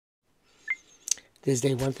This is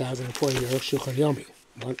day 1040, Arukh HaShulchan Yomi,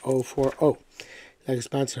 1040. Like a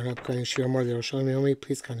sponsor, an upcoming Shir More Arukh HaShulchan Yomi,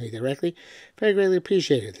 please contact me directly. Very greatly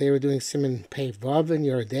appreciated. They were doing Siman Pei Vav and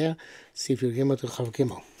Yeridea. See if you're Gimel to Chav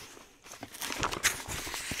Gimel.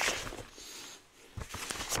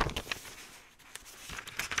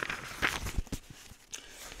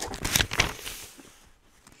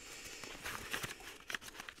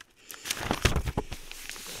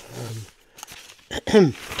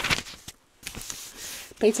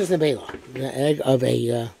 Beitzas Nebela, the egg of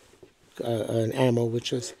an animal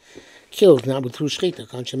which was killed, not with through shchita,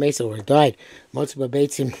 Kansha Mesa, or died, Motzba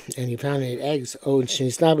Beitzim, and he found it eggs, and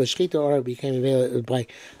Shinisnaba Shchita, or it became available by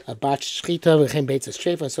a batch Shchita, became Beitzas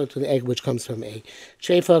Treifa, so to the egg which comes from a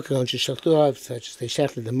Treifa, Kansha Shachtua, such as they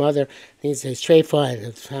shechted the mother, needs to say Treifa, and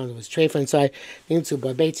it found it was Treifa inside, into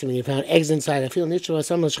Beitzim, and he found eggs inside. I feel Nishra,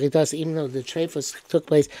 some of Shchitas, even though the Treifa took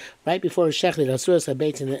place right before it shechted, Asuras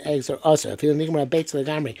Beitzim, the eggs are also. I feel Nigmar Beitzim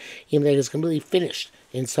Lagamri, even though it was completely finished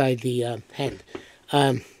inside the hand.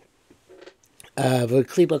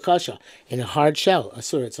 Klipa kasha in a hard shell,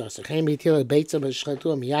 asur it's also. Came between beitza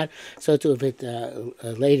b'shchatu miyad. So too, if it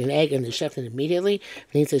laid an egg and they shechted immediately,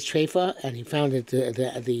 he says treifa, and he found that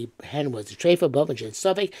the hen was a treifa, but in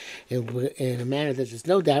suffix in a manner that there's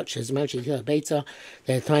no doubt. She's mentioned beitza.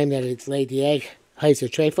 The time that it's laid the egg, heiser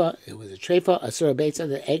treifa, it was a treifa, asur beitza.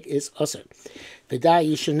 The egg is asur. V'da,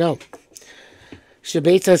 you should know.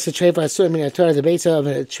 Shebeitza is a treifa asur minator. The beitza of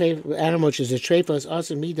an animal which is a treifa is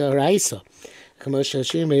also mida raisa. Like we learned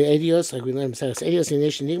in Edios, in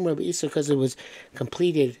nation Nigmar B'Isur, because it was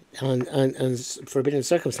completed on forbidden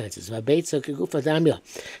circumstances. The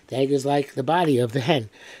egg is like the body of the hen.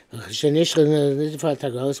 When the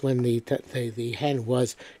hen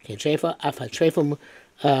was treifa,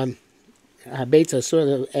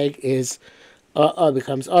 the egg is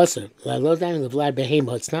becomes asur.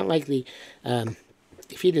 It's not like the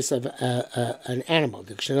fetus of an animal,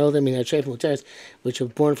 the kshanoldim in a treifa muteres, which were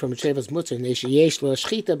born from a treifa's mutter, yesh lo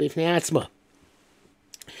shchita b'fnei atzma,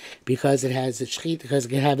 because it has a shchita, because it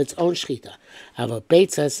can have its own shchita. Have a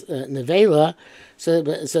beitzas nevela, so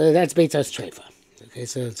that's beitzas treifa. Okay,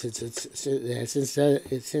 so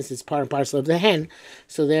since it's part and parcel of the hen,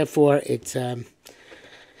 so therefore it's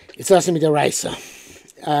also midaraisa.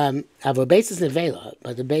 Have a beitzas nevela,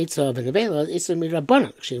 but the beitza of a nevela is a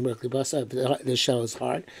mirabana. The shell is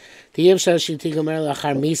hard. The yev shell shetigomer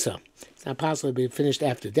lachar misa. It's not possible to be finished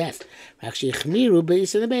after death. Actually, chmiru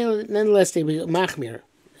beitza nevela. Nonetheless, they be machmir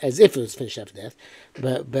as if it was finished after death.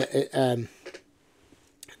 But beitza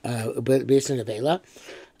nevela.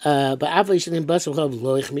 But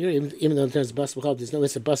even though in terms of bas b'chov, there's no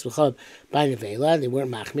issa bas b'chov by nevela. They weren't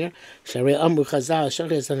machmir. Sharei amru chazal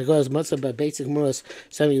shachris and goes matzah by basic muros.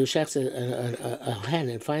 Somebody who shechs a hen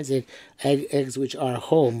and finds it eggs which are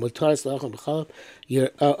whole. Mutaras la'acham b'chov.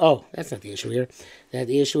 That's not the issue here. That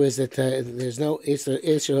the issue is that there's no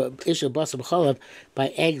issue bas b'chov by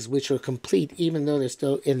eggs which are complete, even though they're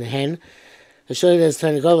still in the hen. I show you there's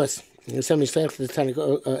Tanagolas. Somebody selects the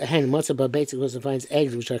hen, matzah b'beitzah, goes and finds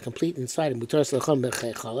eggs which are complete inside, and mutar slacham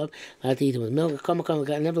b'chalav, not to eat them with milk.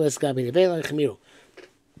 Nevertheless, gabi nevela chemiru.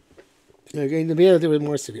 Again, the nevela they were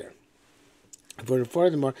more severe.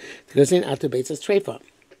 Furthermore, it goes in after beitzah's treifa.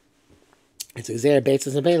 It's a gzera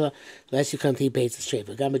beitzah's nevela, unless you come to eat beitzah's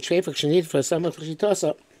treifa. Gabi treifa k'shenit for some of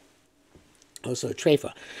l'shitosa. Also a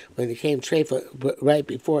treifa. When it came treifa right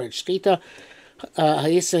before it shchita.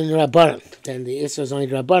 Ha'isr Rabbanan. Then the Isra is only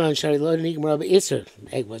Rabbanan. Shari lo nigmar b'Isr.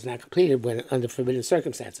 The egg was not completed when under forbidden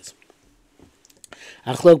circumstances.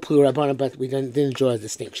 Achlok plu Rabbanan, but we didn't draw a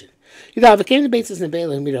distinction. If it came to beitzas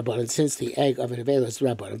nevela and mirabbanan, since the egg of a nevela is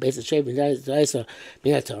rabbanan, beitzas treifa is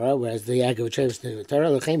minat Torah, whereas the egg of a treifa is minat Torah.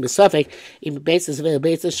 L'chein b'safek, even beitzas nevela,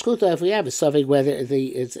 beitzas shchuta. If we have a safek whether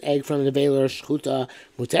it's egg from a nevela or shchuta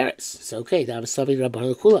muteres, it's okay to have a safek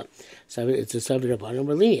rabbanan l'kula. So it's a safek rabbanan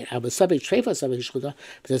we're lenient. Have a safek treifa, safek shchuta,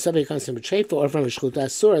 but the safek comes from a treifa or from a shchuta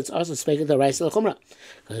asur. It's also speaking the raisa l'chumra,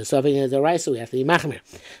 because the safek the raisa we have to be machmir.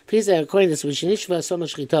 Please, according to this, we shenishva so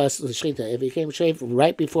much shchita. If it came treifa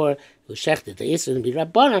right before it was shechted, the Isra would be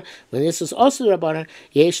Rabbanan. When this was also Rabbanan,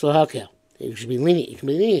 yesh lo hakel. It should be lenient. It can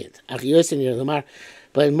be lenient.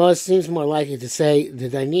 But it seems more likely to say the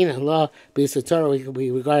Dainin law be Torah.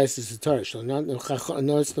 We regard this as a Torah. So no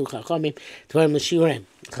Chachamim.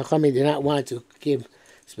 Chachamim did not want to give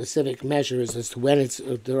specific measures as to when it's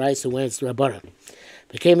the rice and when it's Rabbanan.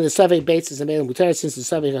 Became the Savik Beitzas and Beilam Mutar, since the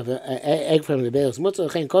Savik of an egg from the Beilas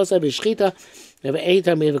Mutzah, Chen Kosa B'Shchita.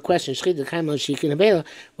 Anytime we have a question, Shchita Kaimon Shikin Avela,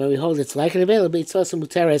 where we hold it's like an Avela, Beitzas and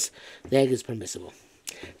Mutares, the egg is permissible.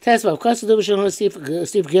 Test of course the Steve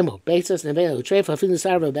Gimel, Basis and Vela, Tray for feeling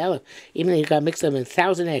Sarva Bella, even though you got mixed up in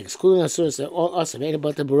 1,000 eggs, cooling us are all awesome. Ain't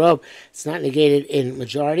about the barov. It's not negated in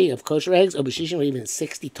majority of kosher eggs, or Bashishim, or even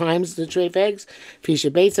 60 times the tray of eggs.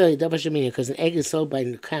 Fisha Beta, because an egg is sold by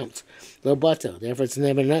count. Low butter, therefore it's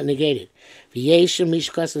never not negated. V'yeshim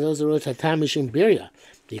mishkas, those are wrote Tatam Mishum Birya,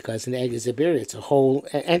 because an egg is a birya, it's a whole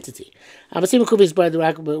entity. But we're going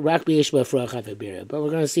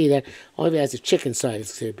to see that only if it has a chicken side,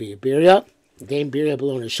 it's going to be a birya. Game birya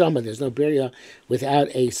belong to Shama. There's no birya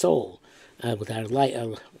without a soul, without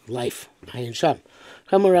a life. Ayin Sham.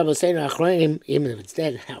 Come on, Rabbi saying even if it's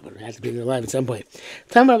dead, it has to be alive at some point.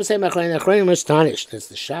 Come on, Rabbi saying Achronim are astonished. That's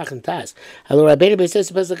the Shach and Taz. Hello, Rabbeinu says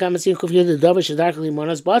supposed to come and see confused the Dovish Shadarkali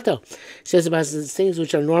Monas Bato. He says about the things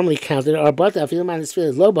which are normally counted are Bato. If you man is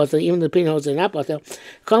feeling low Bato, even the pinholes are not Bato.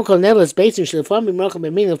 Come call Nevelis Basin should form be Mercham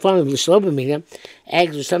Bemina, form of Lishloba.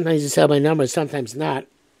 Eggs are sometimes you sell by number, sometimes not.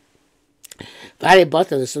 Vare Bato,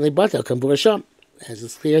 there's only Bato, come Burasham. As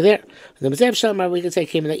it's clear there. The Mazev Shamar, we can say,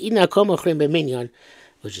 came in the Ina Komo Chrim Beminyan.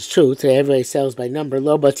 Which is true. Today everybody sells by number.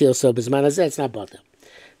 Low batil so bizmanazeh. It's not batil.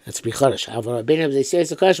 That's bicharash. However, they say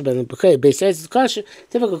it's a kasha, but they say it's a kasha.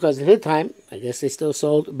 Difficult because at his time, I guess they still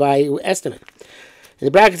sold by estimate. In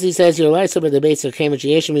the brackets, he says you're light but the base of came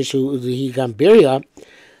yeshimishu he gam birya.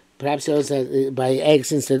 Perhaps he also by eggs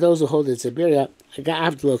since those who hold it's a birya. I got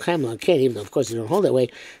after the local can't even though of course you don't hold that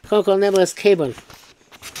way. Kol nevertheless kevon.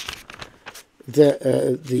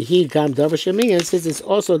 The he gam davar sheminian since it's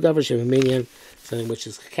also davar sheminian. Something which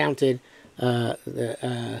is counted most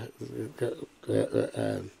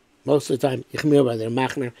of the time. Yichmir by their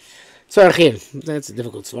machmer. Tzarachin. That's a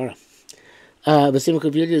difficult svara. But see,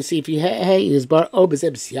 to see if you hey is bar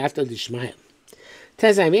obezeb siyato dishmaya.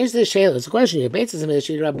 Tezayim. Here's the shayla. It's a question. Your beit is a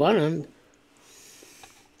meshir rabbanon.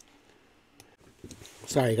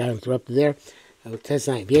 Sorry, I got interrupted there.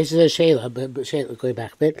 Tezayim. Here's the shayla. But shayla going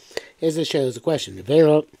back a bit. Here's the shayla. It's a question. The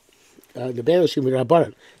velo shimi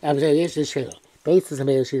rabbanon. I'm saying here's the shayla. Basis of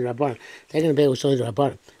Beis Rabban. They're going to be able to show the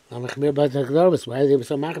Rabban. Why they were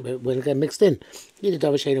so machmir when it got mixed in? You did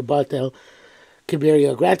Davashain a batel,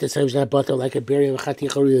 Kibiria gratis. So it's not batel like a Biria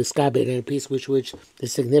Chatichori Skabit and a piece which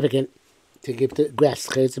is significant to give to grass,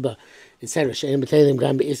 etc. Shain Batalim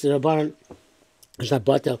Gam Beis Rabban. It's not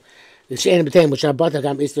batel. The Shain Batalim which are batel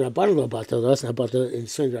Gam Beis Rabban lo batel. That's not batel in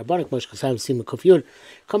Sun Rabban. Much because I'm seeing confused.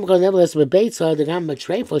 Come because nevertheless with Beitza the Gam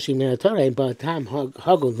Matreifo Shiminatora but Tam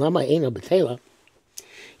Hagun Lama Aino Batela.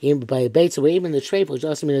 Even by a beit, so even the treif which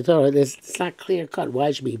also in the Torah, it's not clear cut. Why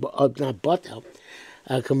it should be not batel?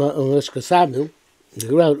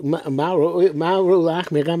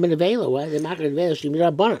 Why they make it vela? Should be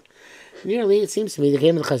rabbanon. Nearly, it seems to me, the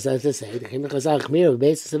came of the Chazal to say, the came of the Chazal chmir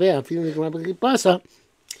basis of it. Feeling like Rabbi Basa.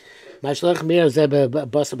 Mashlach chmir zeb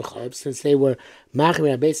basa b'chab, since they were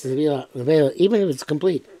machmir basis of vela, even if it's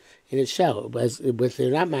complete in its shell, but they're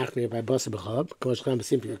not machmir by basa b'chab. K'mosh cham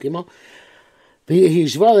b'sim piyukimo. He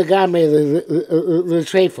shval gamay the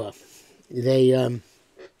treifa.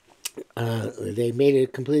 They made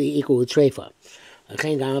it completely equal with treifa.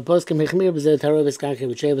 Okay, now a post can make me with the tarovis kanke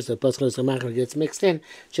with treifa, so post goes to machmer gets mixed in,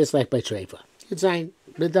 just like by treifa. It's fine.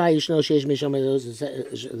 But you should know sheish misham those who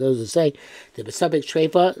say the besabik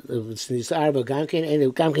treifa, the arba gamkin and the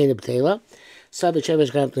gamkin the betela. Sabik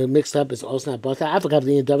treifa got mixed up is also not butter. I forgot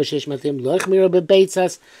the davar sheish matim loch mira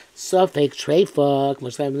bebeitzas safek treifa.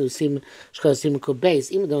 Much time to seem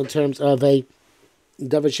base, even though in terms of a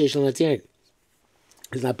davar sheish matim,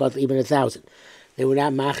 it's not butter even 1,000. They were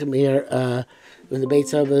not machmir when the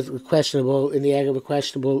beit was questionable in the egg of a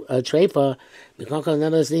questionable treifa. Because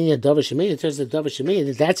none of us in davar shemini. In terms of davar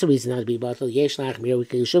shemini, that's the reason not to be bottle. Yesh nachmir, we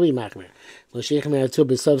should be machmir. Moshe chmir tu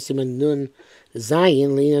b'sov siman nun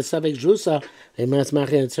zayin lina savik drusa. They must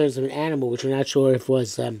machmir in terms of an animal, which we're not sure if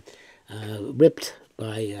was ripped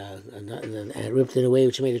by ripped in a way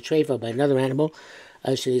which made a treifa by another animal.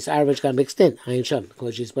 She's average got mixed in. Ayin Sham.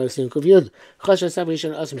 Because she's both seeing confused. Chosha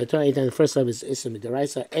Sabrishan Asim. The Torah, the first love is Isam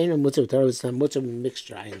Deraisa. Ain't a Mutzah Torah, it's not Mutzah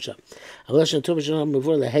mixture. Ayin Sham. Avalashon Tuvashon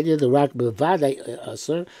before the head of the rock Bavada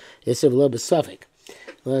Asur is a little bit suffix.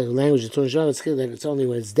 The language of Torah is clear that it's only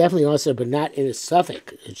when it's definitely also, but not in a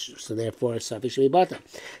suffix. So therefore, a suffix should be bata.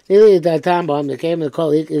 Nearly at that time, the came and the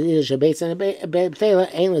call either Shabbat and a Betela,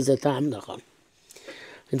 ain't as a time, Nachon.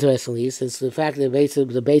 Interestingly, since the fact that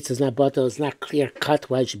the base is not bottle, it's not clear cut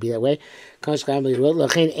why it should be that way. That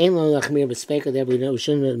we know we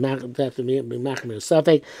shouldn't have to be machmir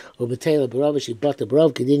suffix or betela barov. She bought the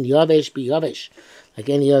barov kedin yavesh be yavesh, like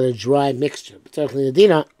any other dry mixture. But certainly the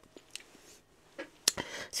dina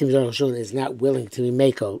seems Arukh HaShulchan is not willing to be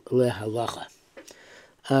meko lehalacha.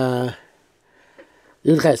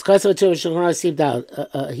 He caught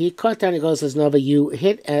down. He goes says Nova. You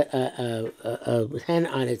hit a hen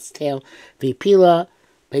on its tail, vipila,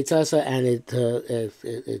 peitzasa, and it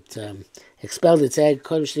expelled its egg.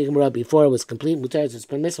 Before it was complete mutaris, it's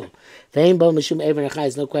permissible.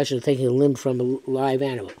 There's no question of taking a limb from a live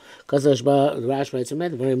animal. Because the Rash writes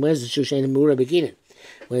when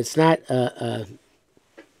it's not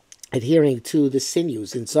adhering to the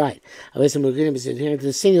sinews inside. It's adhering to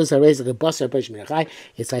the sinews.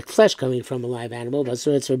 It's like flesh coming from a live animal.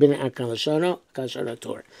 It's forbidden and the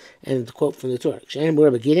quote from the Torah.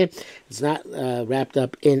 It's not wrapped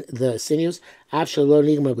up in the sinews.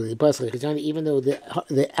 Even though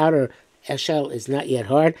the outer shell is not yet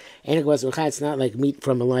hard, and it's not like meat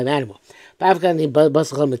from a live animal. Even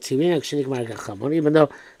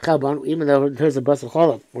though there's a basal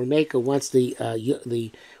cholam, or maker once the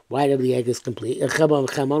white of the egg is complete,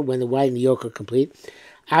 when the white and the yolk are complete,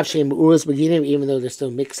 even though they're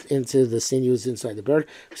still mixed into the sinews inside the bird,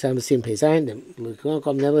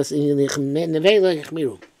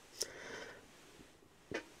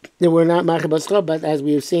 they were not machir, but as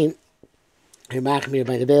we have seen, they're machmir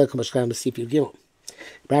by the veil.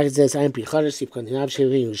 Bracket says, "I'm pre-chodesh sif kontinav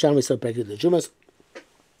shevim Yerushalmi so pregnant the jumas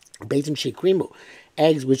beitim shekrimu,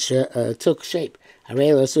 eggs which took shape.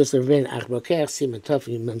 Harei asus levin ach broker siman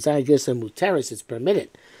tofim mamzar gersa muteris. It's permitted.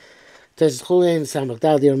 Does chulin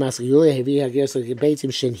samagdal dir masel yule hevi hagersa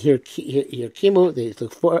beitim shen here kimu. They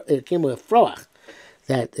took kimu a froach.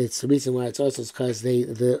 That it's the reason why it's also because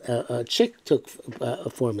the chick took a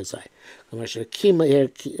form inside. Commercial kimu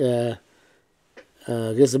here. You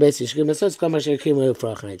test.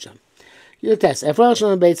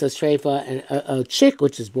 Treifa and a chick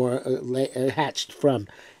which is born hatched from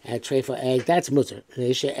a treifa egg, that's mutter.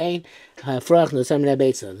 The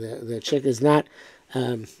chick is not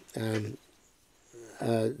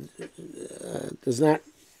does not.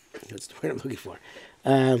 What's the word I'm looking for?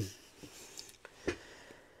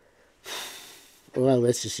 Well,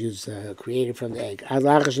 let's just use created from the egg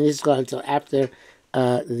until after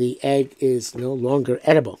the egg is no longer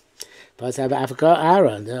edible. Plus, have Africa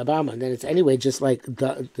Ara, the Obama, and then it's anyway just like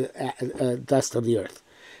the dust of the earth.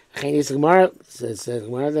 Gemara says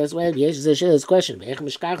that's why this question. How can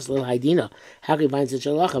you find such a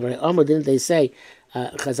lacha? But Omer, didn't they say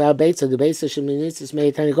Chazal Beitza, the Beitza Sheminitzis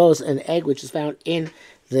made tiny goes, an egg which is found in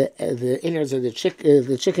the innards of the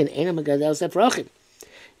chicken, Ena Megadel Sefrochim.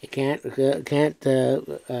 It can't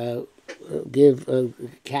give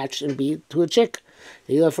catch and be to a chick.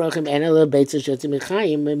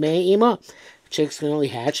 Chicks can only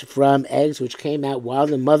hatch from eggs which came out while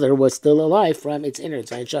the mother was still alive from its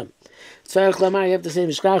innards. You have to say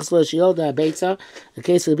the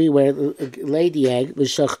case would be where laid the egg, they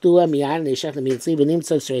found the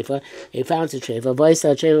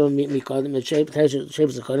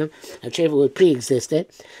treifa would pre-exist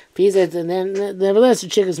it. And then nevertheless the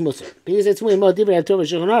chick is mutter. What are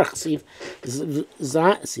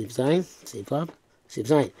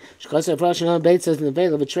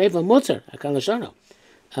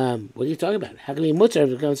you talking about? How can we mutter if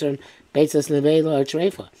it comes from beitzas nevela or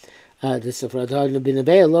treifa? This is for the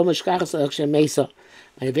nevela lo mishkachas akshem mesa.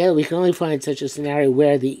 In nevela we can only find such a scenario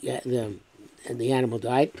where the animal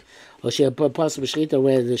died, or she had possible shechita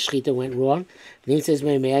where the shechita went wrong. And he says,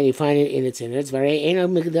 "May you find it in its innards? Very ain't no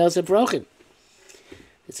migdal seprochim."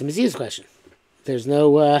 It's a Messiah's question. There's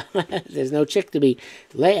no there's no chick to be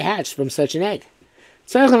hatched from such an egg.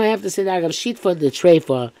 So I have to say that I've sheet for the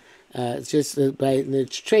treifa. Just by the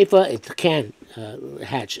treifa, it can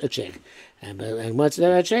hatch a chick. And once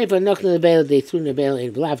they're a treifa, nokna nevela, they threw nevela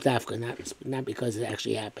in v'lav dafka, not because it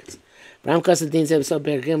actually happens. Ram Kasadin said so.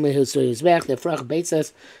 Bergimli who saw his back. The frach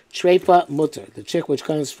beitzas treifa mutter. The chick which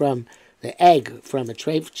comes from the egg from a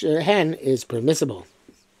treifa hen is permissible.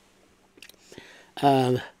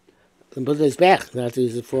 The Buddha is back. Not to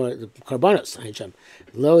use it for the karbonos.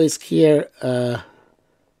 Lo is kier.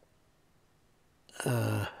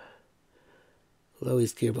 Lo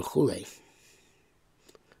is kier b'chule.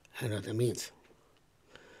 I don't know what that means.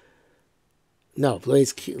 No, lo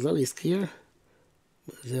is kier.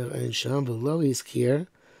 And Sham below is kier.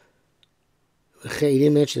 He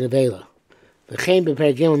didn't mention Avela. The Chaim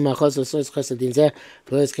prepared Gimel Machos of Source Chosadin Zeh.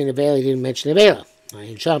 Below is kier Avela. He didn't mention Avela.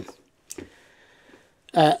 In Sham.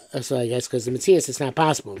 So I guess because the Matthias it's not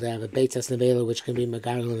possible to have a Beitzas Nevela which can be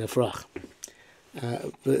Magal and a Froch.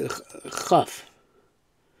 Chaf.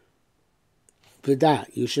 V'da,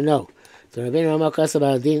 you should know. So Rabbeinu Ramah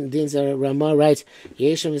Kasabah Din Ramah writes,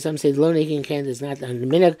 Yeshua, some say the low-making can is not on the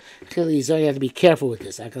minhag. You have to be careful with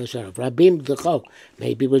this. Rabim D'Cho.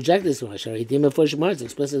 Many people reject this one.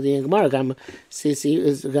 Explicitly in Gemara. Gam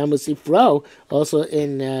Sifro, also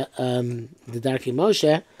in the Darkei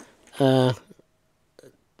Moshe.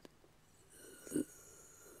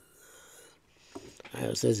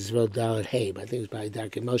 It says it's wrote Dalet Hey, but I think it's probably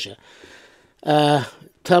Darkei Moshe.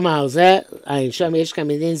 Some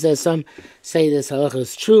say this halacha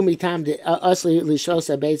is true. Because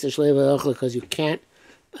you can't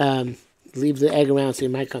leave the egg around, so you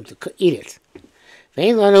might come to eat it.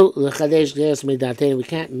 We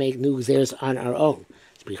can't make new gzeros on our own.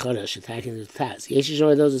 It's attacking the task.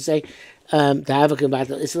 Those who say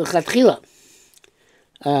it's l'chatchila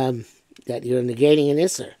that you're negating an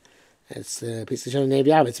isser. That's a piece of Nevi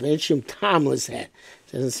Yav. It's mentioned Tomless head.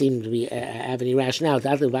 Doesn't seem to be have any rationale.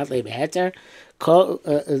 Are you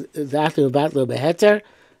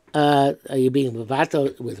being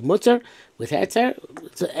bevatel with mutter, with heter?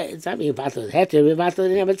 It's not being bevatel with heter, being bevatel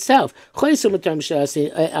in and of itself. All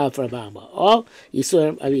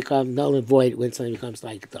Yisurim become null and void when something becomes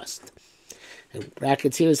like dust. In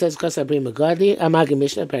brackets here it says the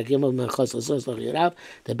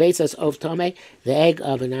basis of tome, the egg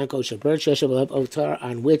of a non-kosher bird,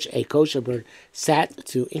 on which a kosher bird sat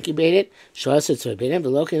to incubate it,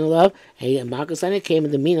 came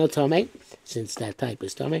in the mino tome, since that type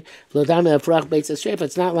is tome.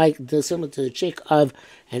 It's not like similar to the chick of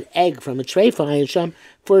an egg from a treifa.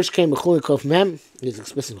 First came a chulin kof mem, it's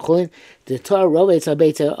explicit chulin. The Torah rovates a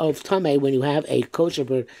beta of tame when you have a kosher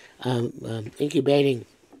bird incubating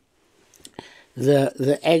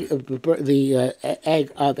the egg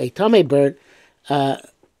of a tame bird.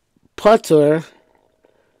 Potter.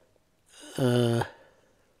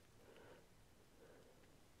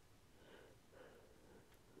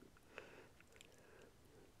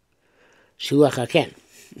 Shulach haken.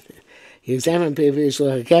 You examine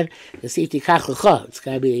Shulach haken to see if tikach lecha. It's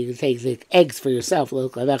got to be you can take the eggs for yourself,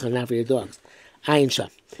 not for your dogs. Ayin sham.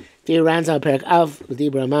 Fear runs on perak av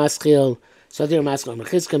v'dibra maschil. Sotir maschil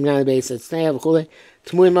mechizkim now the base at snei v'chule.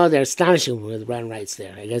 Tmuimo, they're astonishing what the Ran writes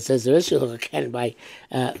there. I guess it says there is Shulach haken by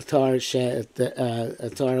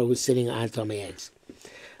Torah who's sitting on Tomei eggs.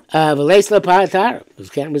 V'leis le'paratar. You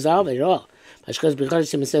can't resolve it at all. Because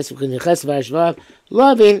B'chadashim says v'kuniches v'ashvav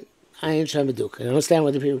loving. I understand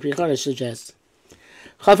what the Pichara suggests.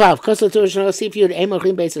 Chavav, Kosel Torah, see if you had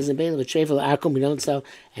Emochim bases and Bela Trevel Akum, we don't sell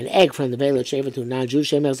an egg from the Bela Trevel to a non-Jew,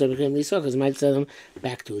 Shemel Zebachim Lisok, because it might sell them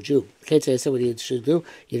back to a Jew. Ketzah said what you should do,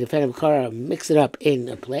 you defend a car, mix it up in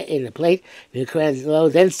a plate, you create it low,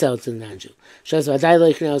 then sell it to the non-Jew. Shows what I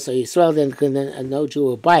like now, so you swell, then no Jew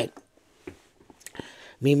will buy it.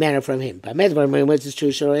 Me manner from him. But Medvar, which is true,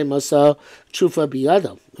 Shorim also Trufa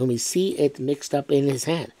Biyado, when we see it mixed up in his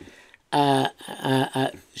hand.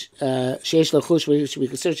 Sheish Lachush, we should be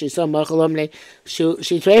concerned she saw Machalomne, she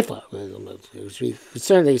treifa. We should be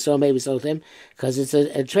concerned that he saw maybe sold him because it's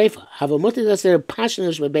a treifa. Havamuti does their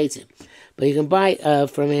passionate beitzim. But you can buy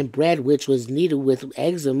from him bread which was kneaded with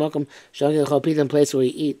eggs and mokum shogin chalpitam, place where they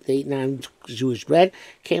eat non-Jewish bread.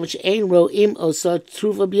 Came which ein roim osa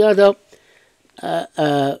trufa biyado.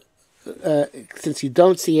 Since you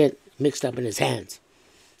don't see it mixed up in his hands.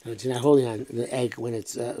 It's not holding on the egg when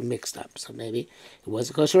it's mixed up, so maybe it was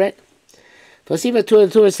a kosher egg. Flasiva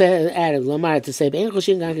Torah said added Lamar to say they're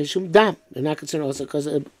not concerned also because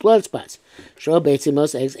of blood spots. Shro beitzim,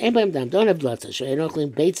 most eggs ain't dam, don't have blood spots.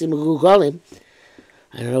 Beitzim gugolim.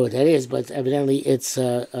 I don't know what that is, but evidently it's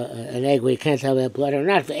an egg where you can't tell if it had blood or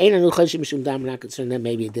not. If ain't anu chashim mishum dam, we're not concerned that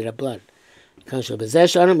maybe it did have blood.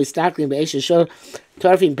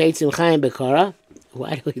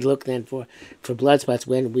 Why do we look then for blood spots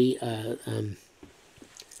when we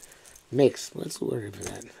mix? What's the word for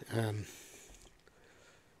that?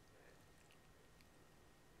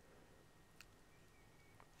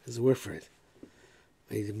 There's a word for it.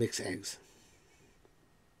 We need to mix eggs.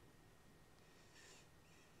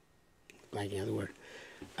 Blanking on the word.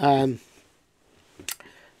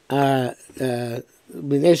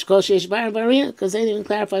 Because they didn't even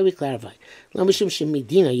clarify, we clarify. Not because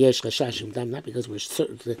we're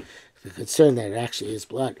certain the concern that it actually is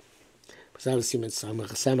blood. Beat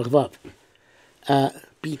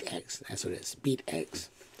eggs, that's what it is. Beat eggs.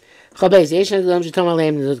 The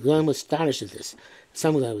Golem was astonished at this.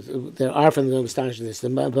 Some of them, there are from the astonishing this.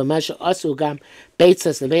 But Masha also gam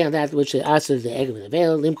beitzas the veil that which they also the egg of the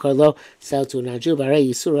veil limkar lo sell to Naju Barei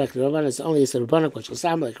Yisur like the Rabban is only Yisur Rabbanak which will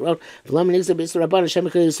sound like wrote V'lam Nixab Yisur Rabbanak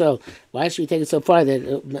Shemek Yisrael. Why should we take it so far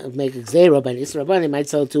that make Xero by Yisur Rabbanak? They might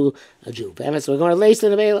sell to a Jew. But so we're going to lace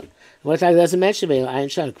in the veil. What time doesn't mention veil? I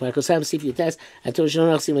ain't sure. Because I'm see if you test. I told you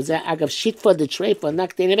not see what's that. I got shit for the tray for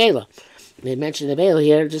nakte in the veil. They mention the veil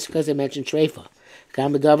here just because they mentioned treifa.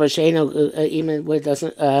 Even where it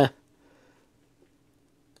doesn't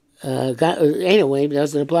anyway, it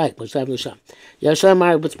doesn't apply. But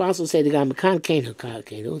also say the Gam Khan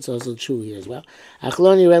Kenu. It's also true here as well.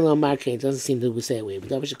 Achloni Relo Mar Kane doesn't seem to say away. But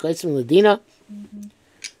Ladina,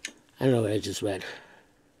 I don't know what I just read.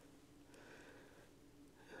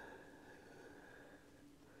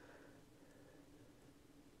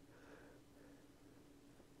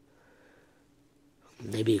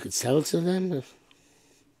 Maybe you could sell it to them if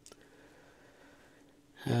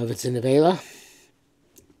it's in the Vela.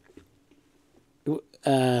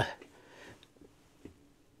 The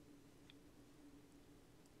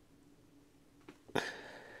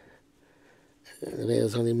Vela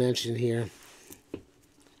is only mentioned here.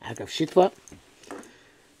 Hakav Shitva.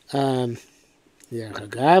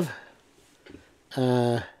 Hagav.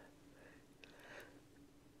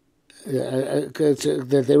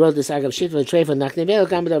 They wrote this Agav Shitva Treifa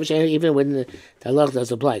Nachnevel even when the halach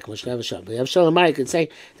does apply. They have Shalom Mari could say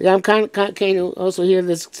the Gam Kain also hear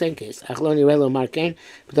this same case. Achloni Relo Markain,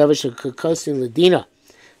 but Davish Kosin Ladina.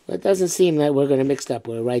 But it doesn't seem that we're going to mix up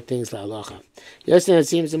or write things la halacha. Yosin it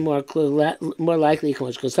seems more likely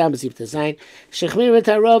because some is design. Shechmir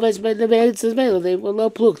Tarovas by the Veil they were low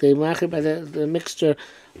pluk. They macher by the mixture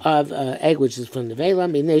of egg which is from the Veil. I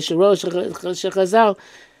mean they Shechazal.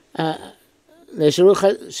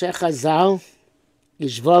 Shechazal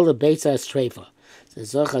Yishval Beitzas Treifa.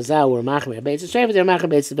 So Chazal were Machmer Beitzas Treifa. They're Machmer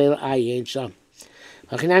Beitzas Veil. Ain't Sham.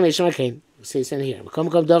 Hachinam Yishma Kain. Say something here. Come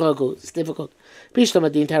Dorago. It's difficult.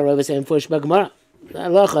 Pishtam the entire Rovas and Forsh Bagmara.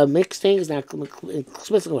 Allah mixed things not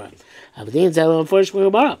explicit Gemara. Abdin Zelo and Forsh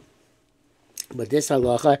Bagmara. But this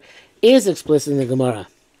halacha is explicit in the Gemara.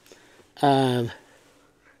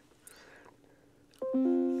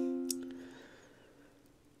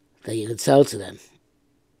 That you could sell to them.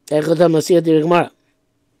 Echadam Masiyah the Gemara.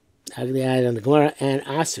 How can they add on the Gemara and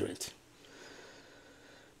answer it?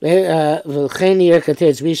 V'chein yer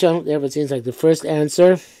katetz rishon. Therefore, it seems like the first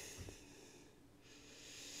answer.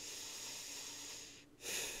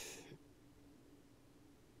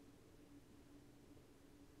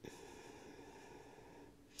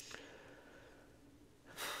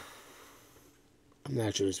 I'm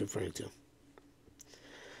not sure what it's referring to.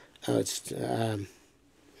 Oh, it's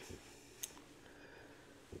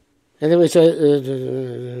and then we saw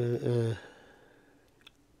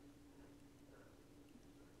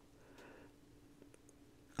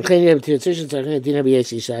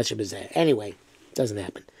anyway, it doesn't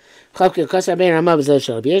happen. Some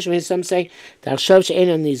say that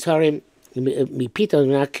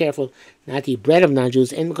not careful not to eat bread of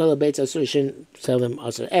non-Jews, and shouldn't sell them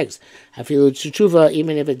also eggs. I feel tshuva,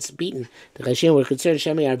 even if it's beaten. The Chashim were concerned,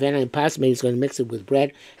 Shemi Arvena and possibly he's going to mix it with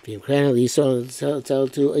bread. If you can sell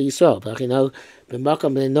to a Yisrael. But you know,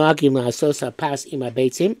 b'makam b'noagim la'asos pas ima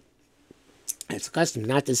beitzim. It's a custom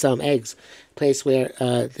not to sell them eggs, a place where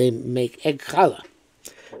they make egg challah.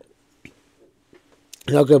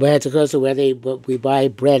 But we buy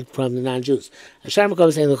bread from the non-Jews.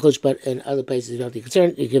 But in other places you don't be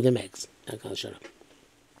concerned, you give them eggs. We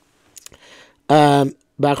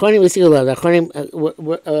see a lot.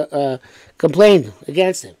 Complained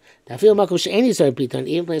against him.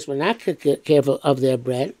 Even place we're not careful of their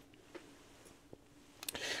bread.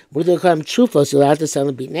 We're going to come trufos, you'll have to sell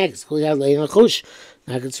them beaten eggs. Not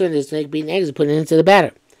concerned is to make beaten eggs and put it into the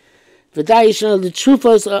batter. The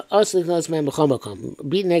trufos are also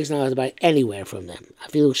beaten eggs not allowed to buy anywhere from them. I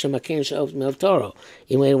feel of Toro.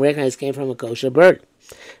 Even when recognized came from a kosher bird.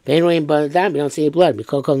 We don't see any blood.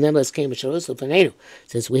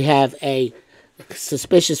 Since we have a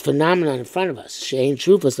suspicious phenomenon in front of us, shein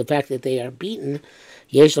trufos, the fact that they are beaten,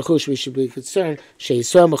 we should be concerned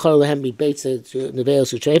that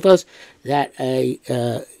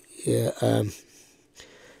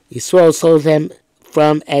Yisrael sold them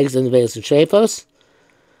from eggs and veils and trefos.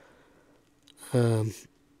 In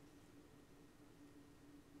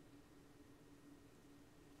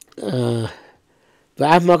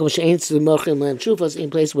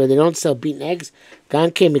places where they don't sell beaten eggs.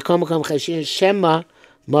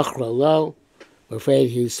 We're afraid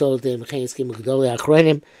he sold them.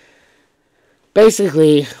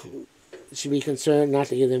 Basically, should be concerned not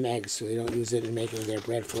to give them eggs so they don't use it in making their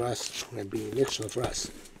bread for us and being nichshel for us.